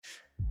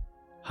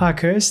Hi,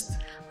 Kirst.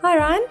 Hi,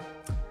 Ryan.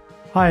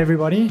 Hi,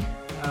 everybody.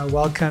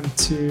 Welcome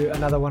to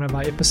another one of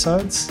our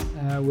episodes.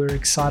 We're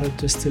excited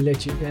just to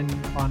let you in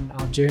on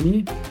our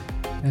journey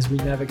as we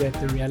navigate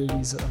the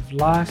realities of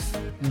life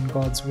and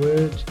God's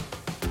Word,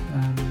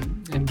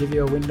 and give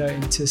you a window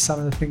into some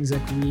of the things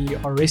that we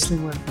are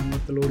wrestling with and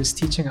what the Lord is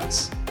teaching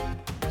us.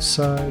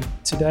 So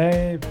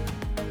today,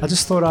 I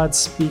just thought I'd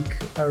speak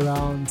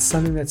around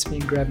something that's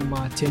been grabbing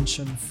my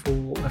attention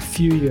for a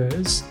few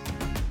years.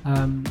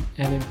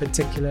 And in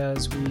particular,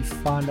 as we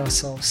find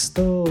ourselves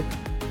still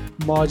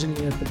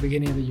marginally at the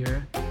beginning of the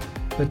year,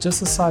 but just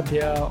this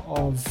idea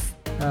of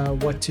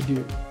what to do,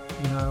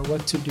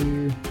 what to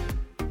do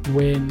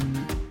when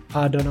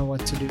I don't know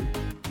what to do.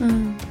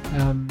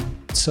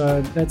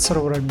 So that's sort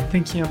of what I've been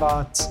thinking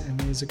about, and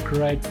there's a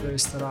great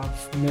verse that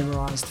I've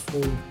memorized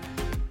for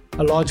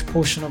a large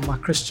portion of my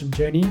Christian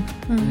journey,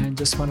 and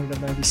just wanted to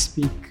maybe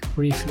speak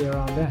briefly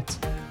around that.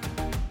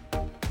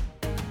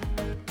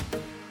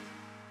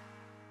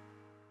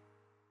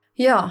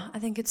 Yeah, I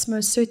think it's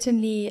most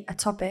certainly a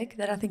topic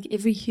that I think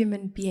every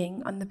human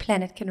being on the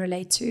planet can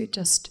relate to.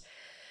 Just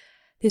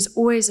there's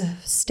always a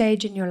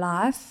stage in your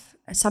life.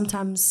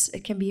 Sometimes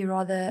it can be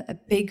rather a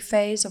big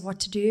phase of what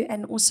to do,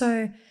 and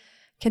also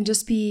can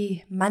just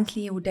be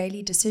monthly or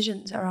daily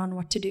decisions around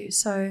what to do.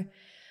 So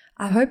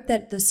I hope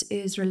that this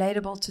is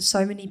relatable to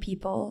so many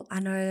people. I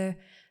know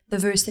the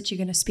verse that you're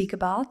going to speak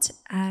about,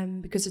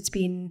 because it's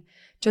been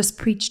just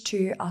preached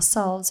to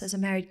ourselves as a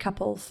married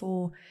couple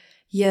for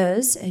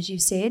years, as you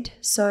said.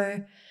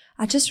 So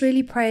I just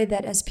really pray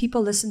that as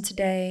people listen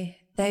today,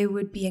 they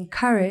would be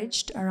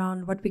encouraged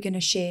around what we're going to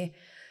share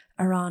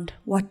around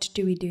what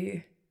do we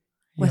do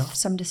with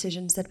some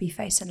decisions that we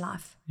face in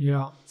life.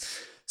 Yeah.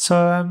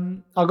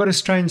 So I got a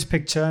strange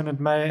picture, and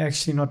it may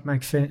actually not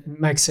make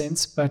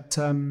sense, but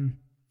in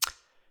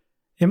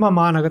my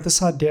mind, I got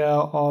this idea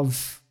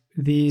of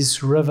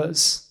these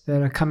rivers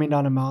that are coming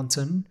down a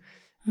mountain,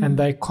 and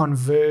they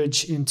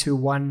converge into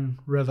one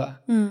river.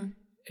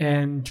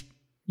 And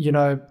there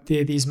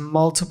are these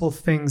multiple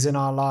things in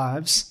our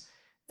lives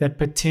that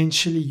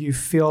potentially you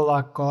feel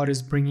like God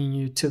is bringing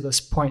you to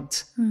this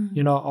point,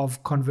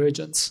 of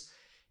convergence.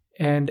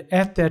 And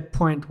at that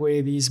point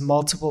where these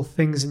multiple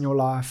things in your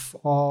life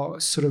are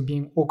sort of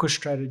being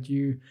orchestrated,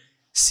 you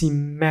see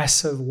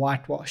massive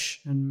whitewash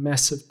and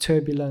massive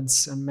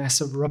turbulence and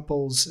massive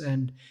ripples.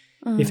 And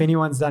if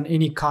anyone's done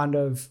any kind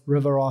of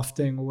river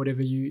rafting or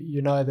whatever,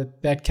 you know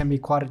that can be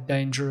quite a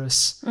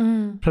dangerous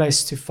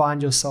place to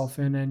find yourself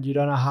in, and you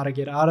don't know how to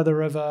get out of the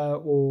river,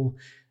 or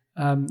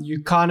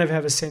you kind of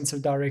have a sense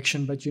of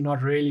direction, but you're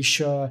not really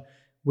sure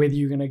whether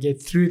you're going to get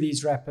through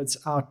these rapids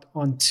out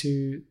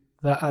onto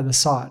the other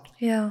side.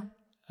 Yeah.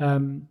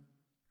 And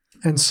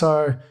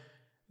so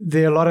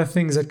there are a lot of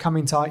things that come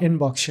into our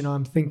inbox.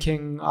 I've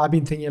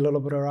been thinking a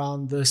little bit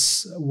around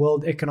this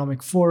World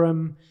Economic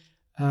Forum,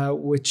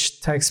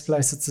 which takes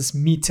place. It's this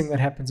meeting that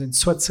happens in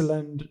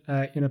Switzerland,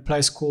 in a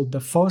place called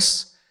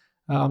Davos.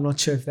 I'm not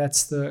sure if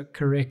that's the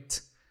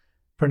correct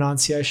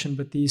pronunciation,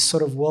 but these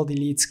sort of world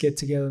elites get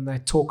together and they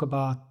talk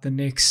about the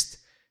next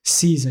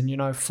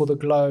season, for the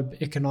globe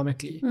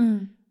economically.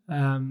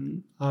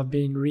 I've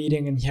been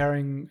reading and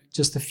hearing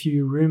just a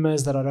few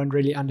rumors that I don't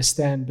really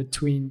understand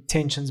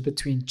tensions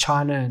between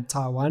China and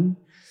Taiwan.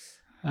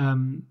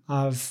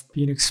 I've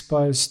been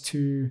exposed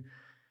to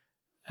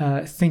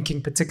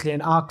thinking, particularly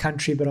in our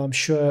country, but I'm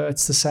sure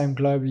it's the same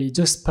globally,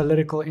 just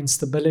political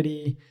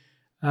instability,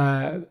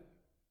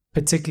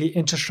 particularly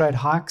interest rate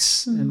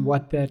hikes and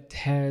what that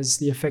has,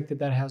 the effect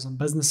that has on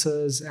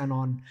businesses and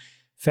on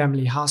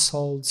family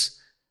households,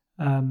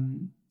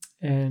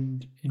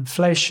 and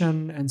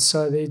inflation. And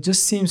so there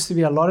just seems to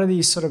be a lot of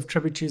these sort of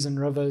tributaries and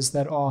rivers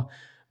that are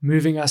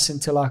moving us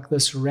into like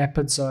this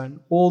rapid zone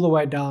all the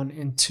way down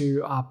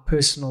into our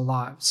personal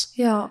lives.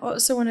 Yeah, I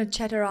also want to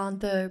chat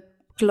around the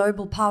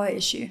global power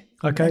issue.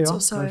 Okay, That's go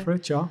also, for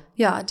it, yeah.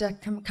 Yeah,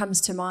 that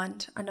comes to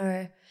mind. I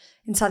know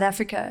in South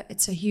Africa,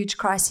 it's a huge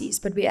crisis,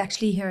 but we're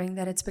actually hearing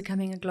that it's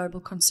becoming a global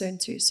concern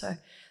too. So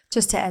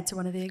just to add to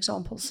one of the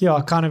examples.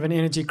 Yeah, kind of an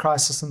energy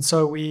crisis. And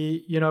so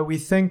we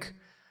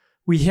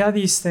hear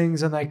these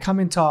things and they come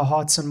into our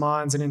hearts and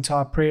minds and into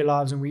our prayer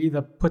lives, and we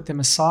either put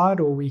them aside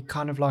or we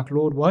kind of like,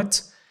 Lord,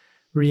 what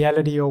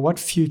reality or what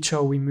future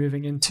are we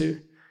moving into?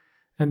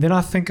 And then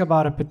I think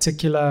about a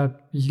particular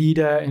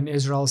leader in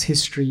Israel's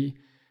history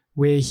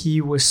where he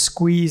was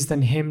squeezed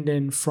and hemmed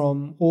in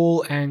from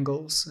all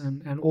angles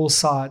and all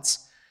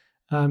sides.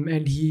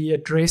 And he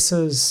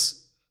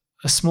addresses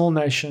a small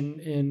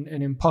nation in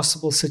an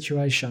impossible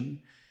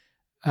situation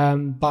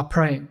by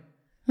praying.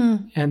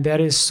 And that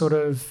is sort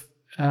of,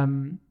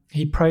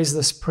 he prays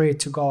this prayer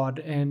to God,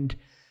 and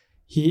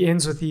he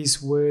ends with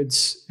these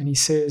words, and he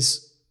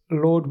says,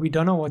 Lord, we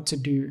don't know what to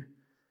do,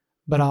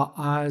 but our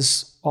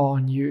eyes are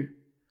on you.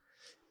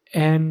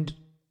 And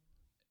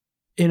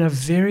in a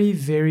very,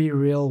 very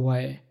real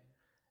way,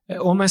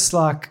 almost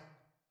like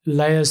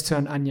layers to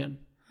an onion,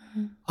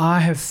 I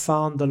have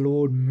found the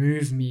Lord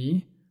move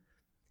me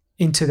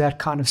into that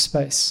kind of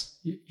space,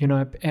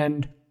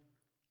 and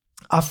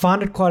I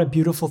find it quite a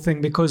beautiful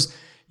thing because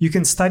you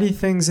can study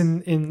things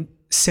in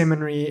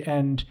seminary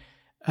and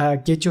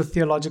get your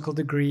theological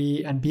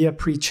degree and be a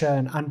preacher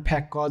and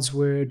unpack God's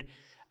word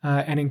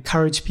and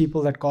encourage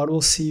people that God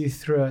will see you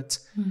through it.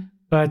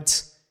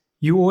 But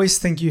you always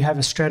think you have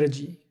a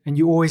strategy, and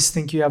you always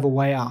think you have a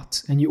way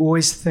out, and you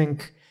always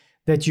think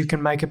that you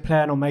can make a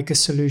plan or make a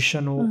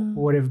solution or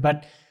whatever.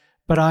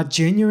 But I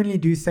genuinely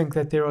do think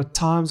that there are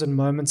times and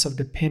moments of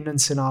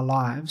dependence in our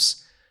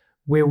lives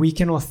where we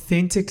can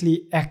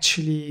authentically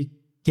actually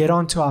get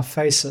onto our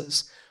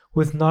faces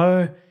with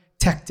no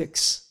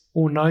tactics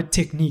or no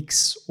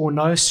techniques or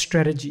no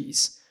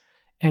strategies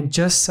and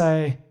just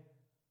say,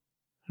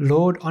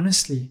 Lord,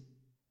 honestly,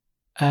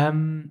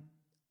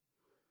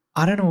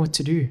 I don't know what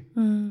to do.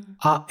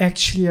 I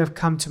actually have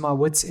come to my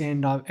wit's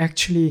end.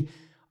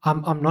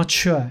 I'm not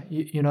sure,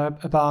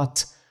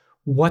 about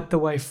what the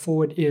way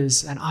forward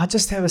is. And I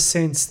just have a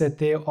sense that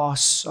there are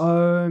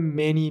so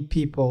many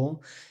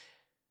people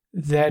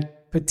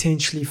that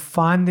potentially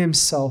find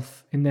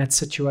themselves in that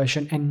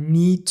situation and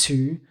need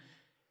to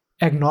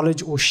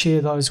acknowledge or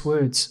share those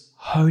words.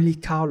 Holy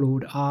cow,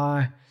 Lord,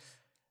 I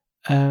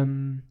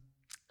don't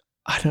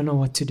know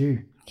what to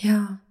do.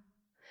 Yeah.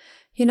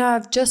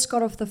 I've just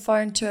got off the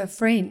phone to a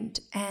friend,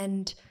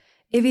 and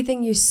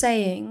everything you're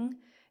saying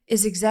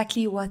is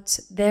exactly what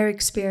they're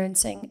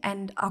experiencing.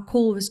 And our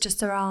call was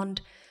just around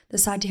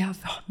this idea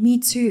of, me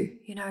too,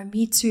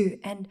 me too.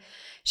 And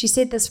she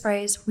said this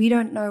phrase, we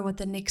don't know what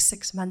the next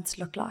 6 months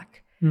look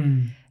like.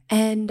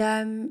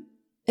 And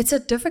it's a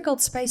difficult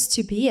space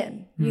to be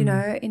in,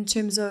 in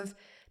terms of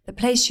the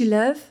place you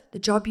live, the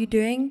job you're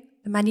doing,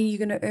 the money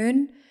you're going to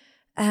earn.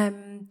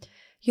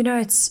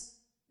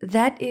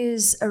 That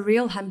is a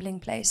real humbling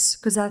place,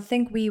 because I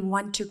think we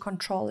want to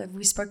control.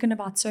 We've spoken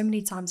about so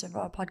many times over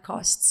our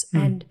podcasts.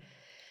 And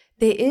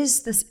there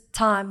is this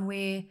time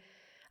where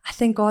I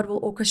think God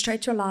will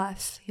orchestrate your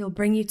life. He'll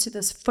bring you to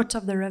this foot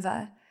of the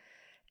river,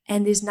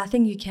 and there's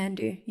nothing you can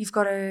do. You've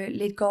got to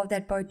let go of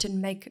that boat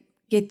and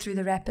get through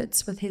the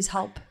rapids with His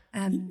help.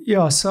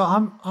 So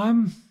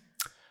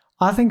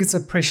I think it's a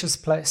precious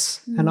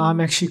place, and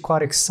I'm actually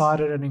quite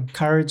excited and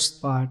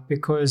encouraged by it,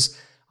 because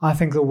I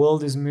think the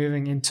world is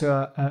moving into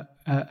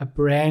a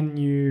brand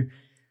new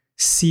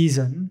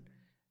season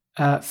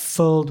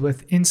filled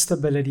with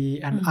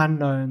instability and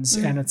unknowns,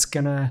 and it's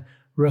going to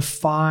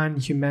refine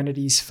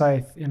humanity's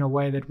faith in a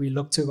way that we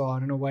look to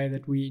God in a way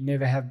that we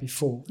never have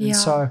before. And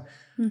so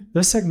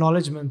this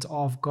acknowledgement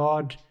of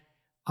God,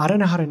 I don't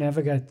know how to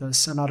navigate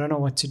this and I don't know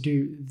what to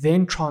do,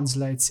 then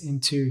translates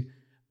into,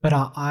 but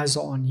our eyes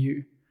are on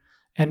you.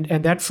 And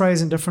that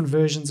phrase in different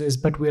versions is,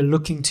 but we're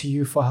looking to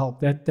you for help.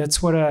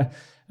 That's what a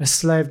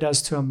slave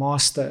does to a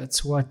master.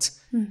 It's what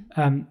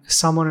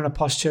someone in a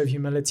posture of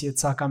humility,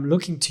 it's like, I'm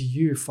looking to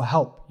you for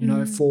help,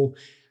 for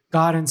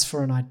guidance,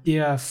 for an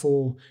idea,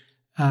 for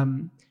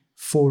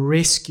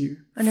rescue.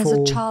 And as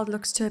a child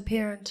looks to a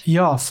parent.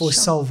 Yeah, for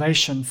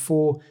salvation,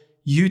 for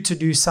you to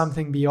do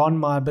something beyond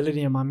my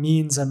ability and my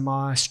means and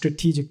my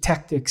strategic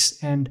tactics.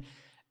 And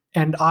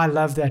I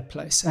love that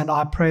place. And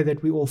I pray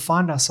that we all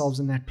find ourselves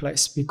in that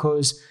place,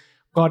 because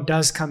God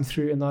does come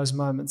through in those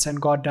moments,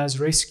 and God does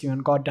rescue,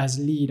 and God does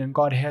lead, and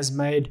God has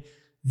made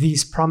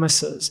these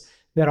promises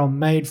that are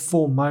made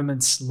for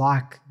moments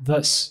like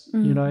this.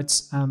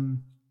 It's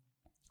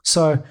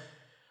so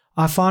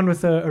I find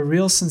with a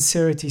real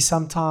sincerity,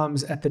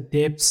 sometimes at the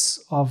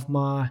depths of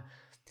my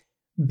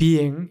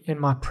being in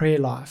my prayer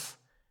life,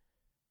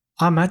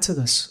 I'm at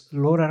this,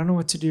 Lord, I don't know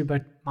what to do,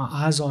 but my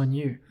eyes are on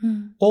you.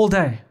 All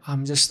day,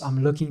 I'm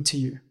looking to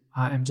you.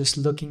 I am just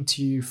looking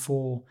to you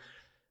for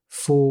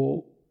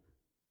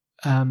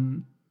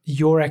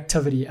your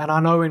activity. And I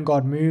know when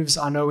God moves,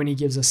 I know when He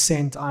gives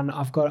assent.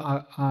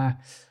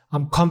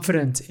 I'm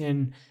confident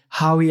in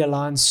how He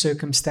aligns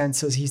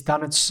circumstances. He's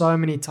done it so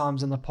many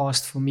times in the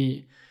past for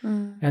me.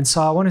 And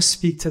so I want to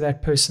speak to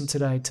that person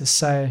today to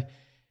say,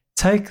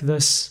 take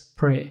this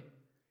prayer,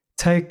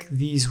 take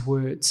these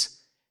words,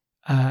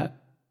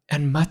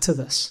 and mutter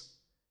this.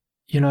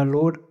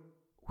 Lord,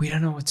 we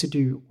don't know what to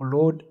do. Or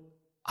Lord,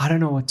 I don't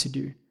know what to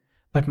do,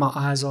 but my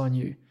eyes are on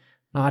you.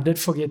 Now, I did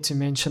forget to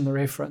mention the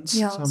reference,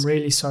 so I'm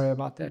really sorry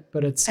about that.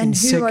 But it's and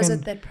who was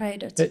it that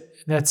prayed it?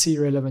 That's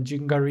irrelevant. You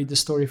can go read the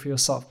story for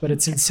yourself. But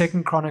it's in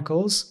 2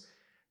 Chronicles,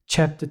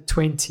 chapter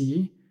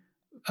 20,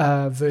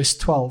 verse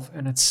 12,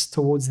 and it's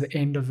towards the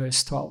end of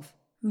verse 12.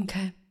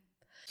 Okay.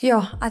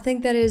 Yeah, I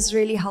think that is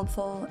really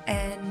helpful,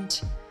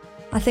 and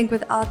I think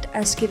without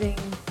us giving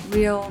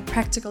real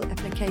practical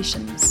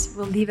applications,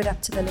 we'll leave it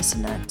up to the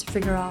listener to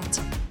figure out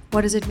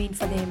what does it mean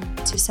for them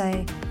to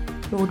say,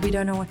 Lord, we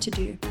don't know what to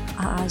do.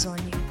 Our eyes are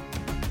on you.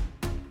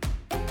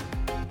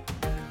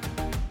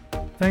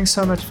 Thanks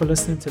so much for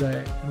listening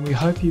today, and we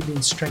hope you've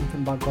been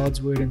strengthened by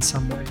God's word in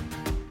some way.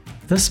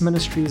 This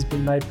ministry has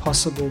been made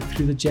possible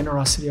through the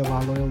generosity of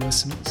our loyal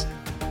listeners.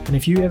 And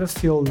if you ever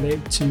feel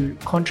led to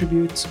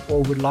contribute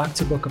or would like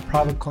to book a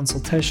private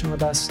consultation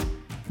with us,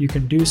 you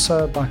can do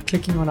so by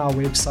clicking on our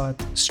website,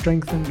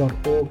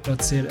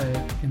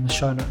 strengthen.org.za, in the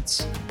show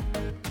notes.